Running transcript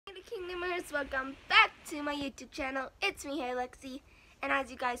Gamers, welcome back to my YouTube channel. It's me here, Lexi, and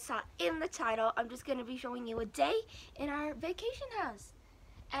as you guys saw in the title, I'm just going to be showing you a day in our vacation house.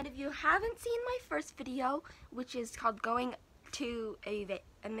 And if you haven't seen my first video, which is called going to a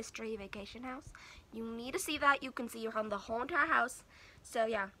mystery vacation house, you need to see that. You can see around the whole entire house. So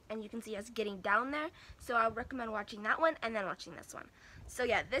yeah, and you can see us getting down there. So I recommend watching that one and then watching this one. So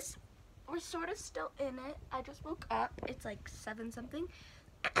yeah, we're sort of still in it. I just woke up. It's like 7 something.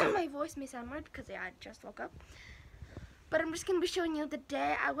 My voice may sound weird because yeah, I just woke up. But I'm just going to be showing you the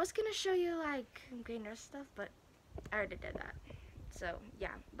day. I was going to show you like green earth stuff, but I already did that. So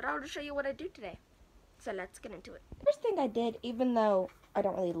yeah, but I'll just show you what I do today. So let's get into it. First thing I did, even though I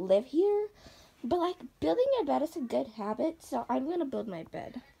don't really live here, but like building a bed is a good habit, so I'm going to build my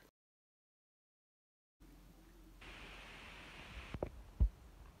bed.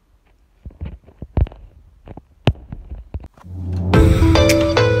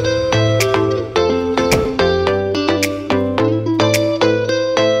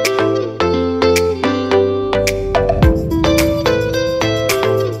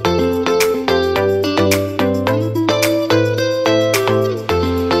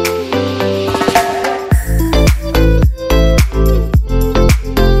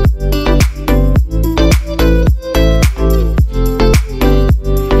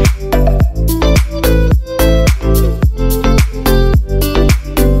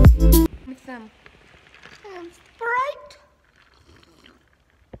 Sprite.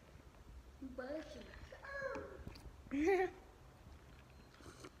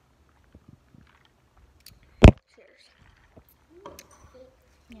 Cheers.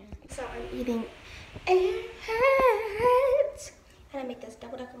 Yeah. So I'm eating Airheads, and I make this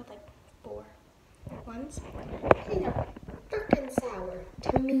double decker with like 4 ones. You know, freaking sour.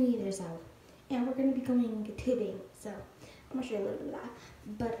 To me, they're sour. And we're gonna be going tubing, so I'm gonna show you a little bit of that.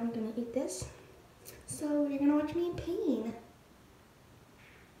 But I'm gonna eat this. So you're gonna watch me in pain.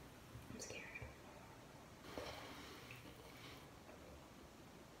 I'm scared.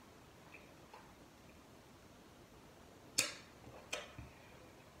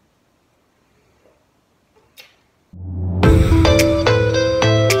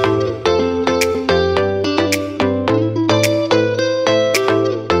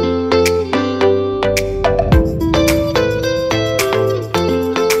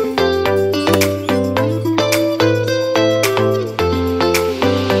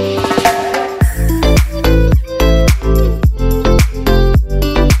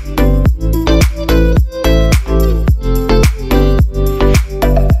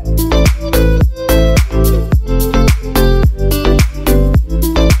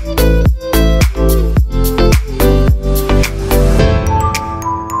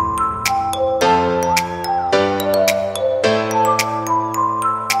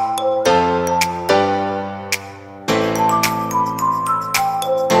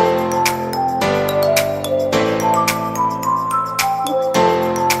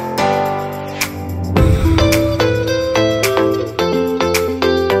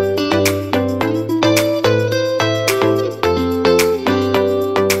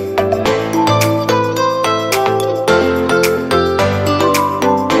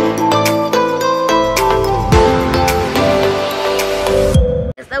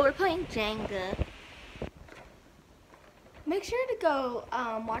 So we're playing Jenga. Make sure to go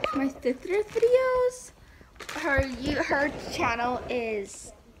watch my sister's videos. Her channel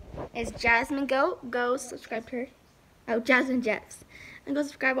is Jasmine Goat. Go subscribe to her. Oh, Jasmine Jeffs. And go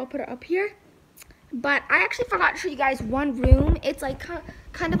subscribe. I'll put her up here. But I actually forgot to show you guys one room. It's like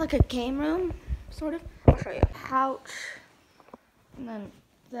kind of like a game room, sort of. I'll show you. Couch. And then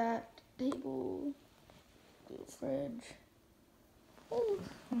that table. Fridge. Oh,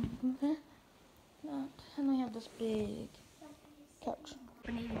 okay. And we have this big couch.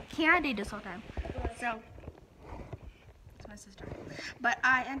 Been eating candy this whole time. So, it's my sister. But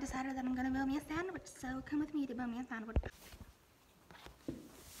I decided that I'm gonna build me a sandwich. So come with me to build me a sandwich.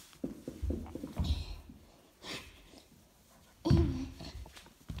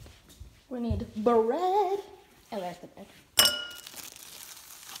 We need bread. Oh, there's the bread.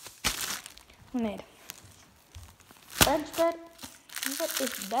 We need bread. What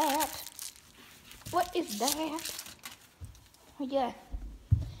is that? What is that? Oh, yeah.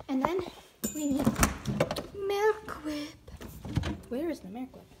 And then we need Milk Whip. Where is the Milk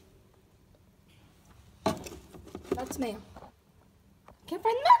Whip? That's me. Can't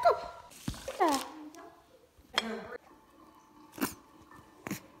find the Milk Whip. Yeah.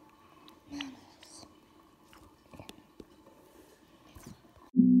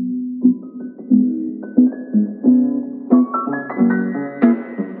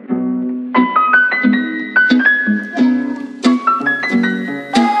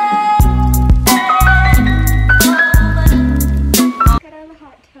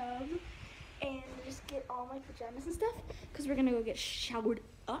 showered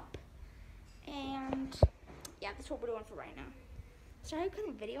up. And yeah, that's what we're doing for right now. Sorry I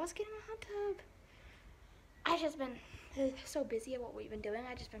couldn't video us getting in a hot tub. I just been so busy at what we've been doing.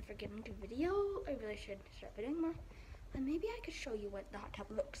 I just been forgetting to video. I really should start videoing more. And maybe I could show you what the hot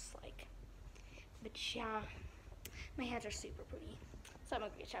tub looks like. But yeah, my hands are super pretty. So I'm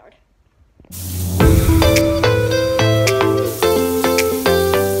gonna get showered.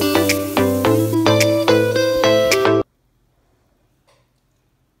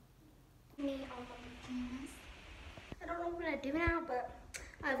 I don't know what I do now, but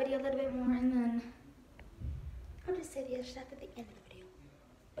I'll video a little bit more and then I'll just say the other stuff at the end of the video.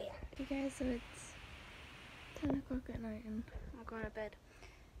 But yeah. Hey guys, so it's 10 o'clock at night and I'm going to bed.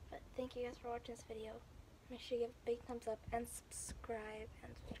 But thank you guys for watching this video. Make sure you give a big thumbs up and subscribe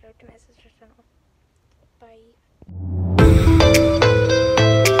to my sister's channel. Bye.